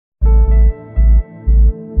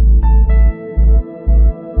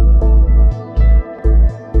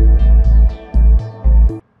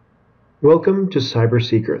Welcome to Cyber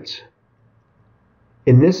Secrets.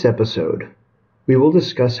 In this episode, we will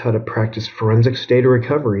discuss how to practice forensics data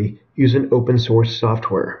recovery using open source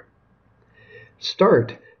software.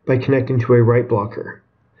 Start by connecting to a write blocker,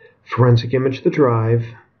 forensic image the drive,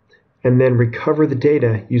 and then recover the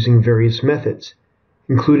data using various methods,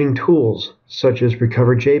 including tools such as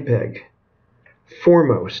Recover JPEG,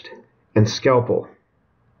 Foremost, and Scalpel.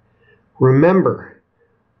 Remember,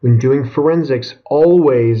 when doing forensics,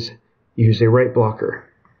 always use a write blocker.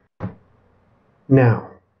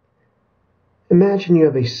 Now, imagine you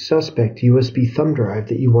have a suspect USB thumb drive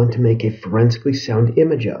that you want to make a forensically sound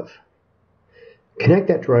image of. Connect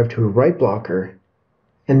that drive to a write blocker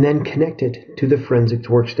and then connect it to the forensics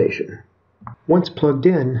workstation. Once plugged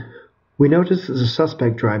in, we notice that the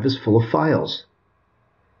suspect drive is full of files.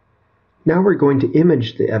 Now we're going to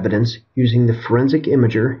image the evidence using the Forensic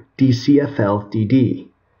Imager DCFL-DD.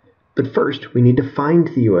 But first, we need to find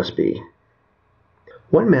the USB.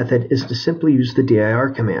 One method is to simply use the dir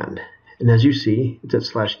command, and as you see, it's at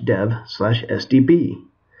 /dev/sdb.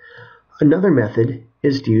 Another method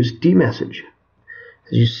is to use dmesg.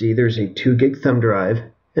 As you see, there's a 2 gig thumb drive,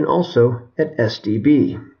 and also at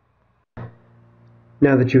sdb.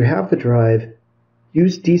 Now that you have the drive,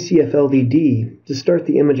 use DCFL-DD to start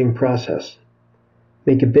the imaging process.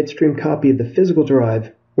 Make a bitstream copy of the physical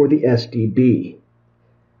drive or the SDB.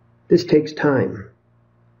 This takes time,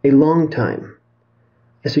 a long time.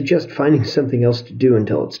 I suggest finding something else to do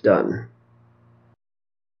until it's done.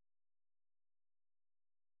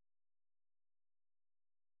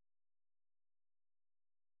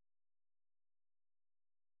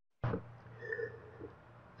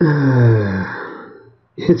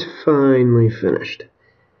 It's finally finished.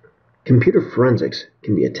 Computer forensics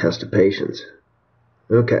can be a test of patience.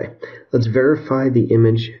 Okay, let's verify the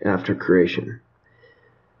image after creation.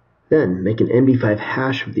 Then make an MD5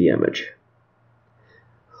 hash of the image.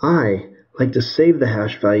 I like to save the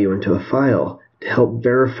hash value into a file to help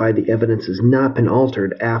verify the evidence has not been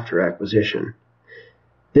altered after acquisition.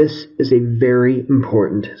 This is a very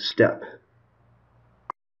important step.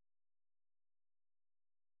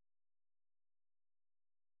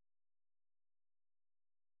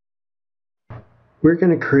 We're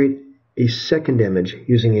going to create a second image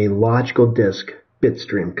using a logical disk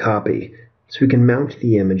bitstream copy so we can mount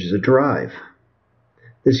the image as a drive.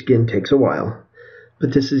 This again takes a while,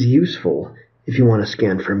 but this is useful if you want to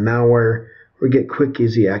scan for malware or get quick,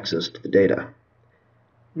 easy access to the data.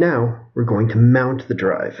 Now we're going to mount the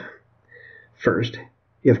drive. First,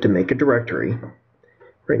 you have to make a directory.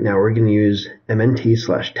 Right now we're going to use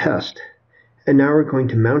mnt/test, and now we're going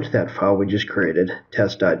to mount that file we just created,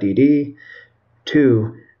 test.dd,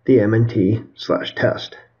 to the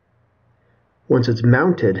mnt/test. Once it's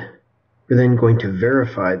mounted, we're then going to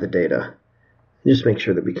verify the data and just make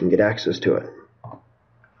sure that we can get access to it.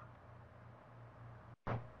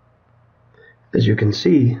 As you can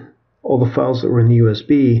see, all the files that were in the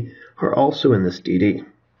USB are also in this DD.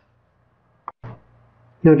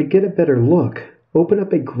 Now to get a better look, open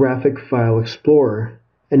up a Graphic File Explorer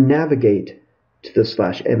and navigate to the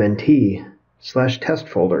 /mnt/test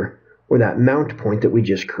folder, or that mount point that we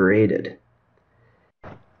just created.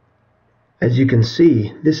 As you can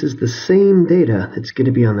see, this is the same data that's going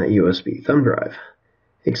to be on that USB thumb drive,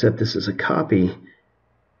 except this is a copy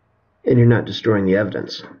and you're not destroying the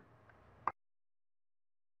evidence.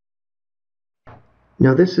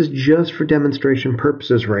 Now this is just for demonstration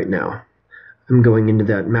purposes right now. I'm going into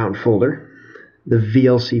that mount folder, the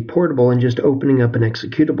VLC portable, and just opening up an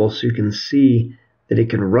executable so you can see that it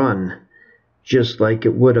can run just like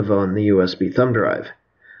it would have on the USB thumb drive.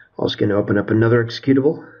 Also going to open up another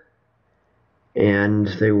executable, and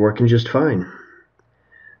they're working just fine.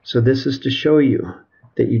 So this is to show you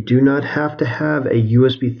that you do not have to have a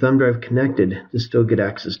USB thumb drive connected to still get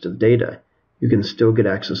access to the data. You can still get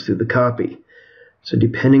access through the copy. So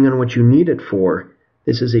depending on what you need it for,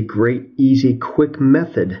 this is a great, easy, quick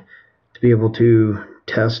method to be able to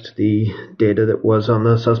test the data that was on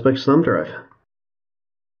the suspect's thumb drive.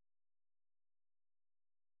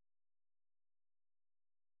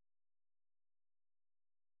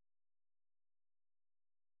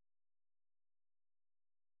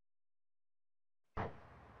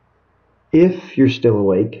 If you're still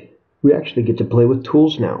awake, we actually get to play with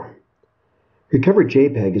tools now. Recover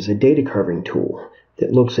JPEG is a data carving tool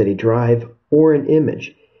that looks at a drive or an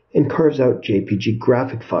image and carves out JPG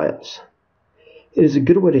graphic files. It is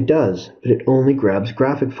good at what it does, but it only grabs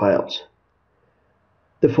graphic files.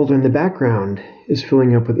 The folder in the background is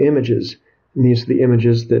filling up with images, and these are the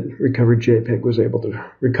images that Recover JPEG was able to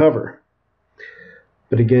recover.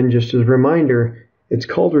 But again, just as a reminder, it's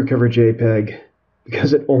called Recover JPEG,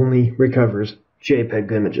 because it only recovers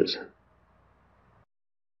JPEG images.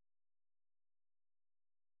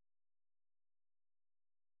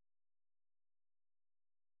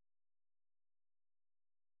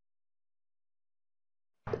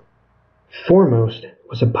 Foremost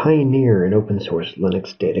was a pioneer in open-source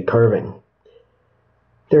Linux data carving.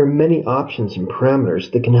 There are many options and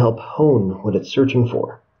parameters that can help hone what it's searching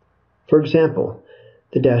for. For example,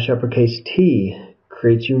 the -T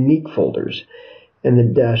creates unique folders, and the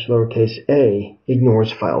 -a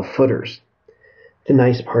ignores file footers. The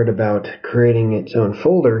nice part about creating its own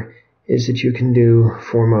folder is that you can do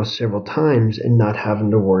Foremost several times and not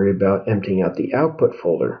having to worry about emptying out the output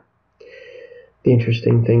folder. The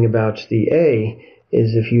interesting thing about the A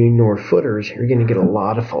is if you ignore footers, you're going to get a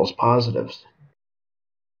lot of false positives.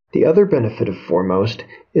 The other benefit of Foremost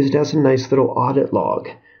is it has a nice little audit log,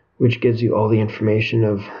 which gives you all the information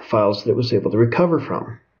of files that it was able to recover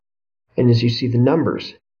from. And as you see the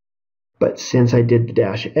numbers. But since I did the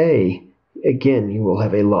 -A, again, you will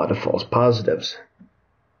have a lot of false positives.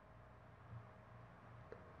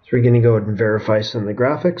 So we're going to go ahead and verify some of the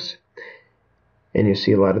graphics. And you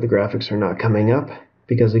see a lot of the graphics are not coming up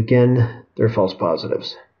because, again, they're false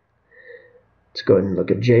positives. Let's go ahead and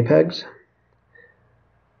look at JPEGs.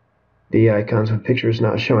 The icons with pictures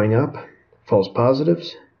not showing up, false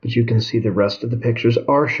positives, but you can see the rest of the pictures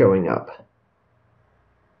are showing up.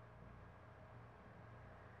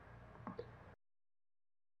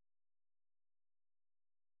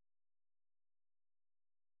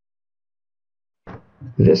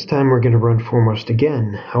 This time we're going to run Foremost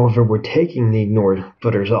again. However, we're taking the ignored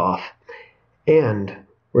footers off, and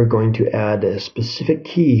we're going to add a specific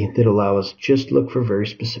key that allows us just to look for very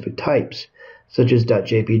specific types, such as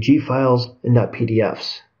 .jpg files and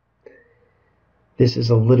 .pdfs. This is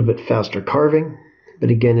a little bit faster carving,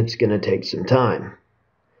 but again, it's going to take some time.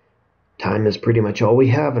 Time is pretty much all we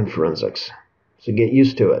have in forensics, so get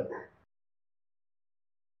used to it.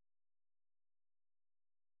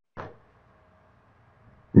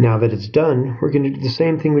 Now that it's done, we're going to do the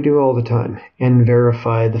same thing we do all the time and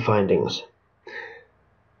verify the findings.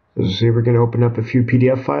 So see, we're going to open up a few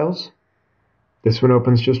PDF files. This one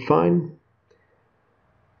opens just fine.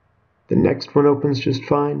 The next one opens just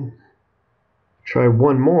fine. Try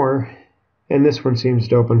one more, and this one seems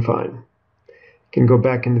to open fine. You can go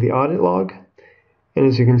back into the audit log, and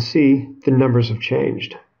as you can see, the numbers have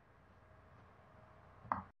changed.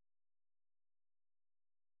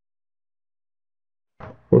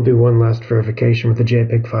 We'll do one last verification with the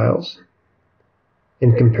JPEG files.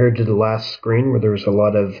 And compared to the last screen where there was a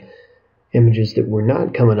lot of images that were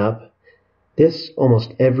not coming up, this,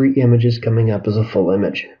 almost every image is coming up as a full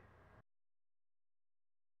image.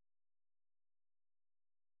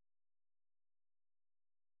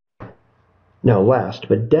 Now last,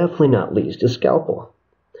 but definitely not least, is Scalpel.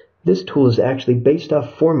 This tool is actually based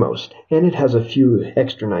off Foremost, and it has a few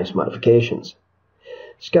extra nice modifications.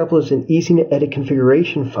 Scalpel is an easy-to-edit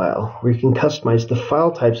configuration file where you can customize the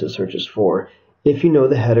file types it searches for if you know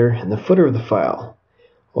the header and the footer of the file.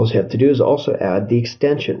 All you have to do is also add the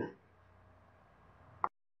extension.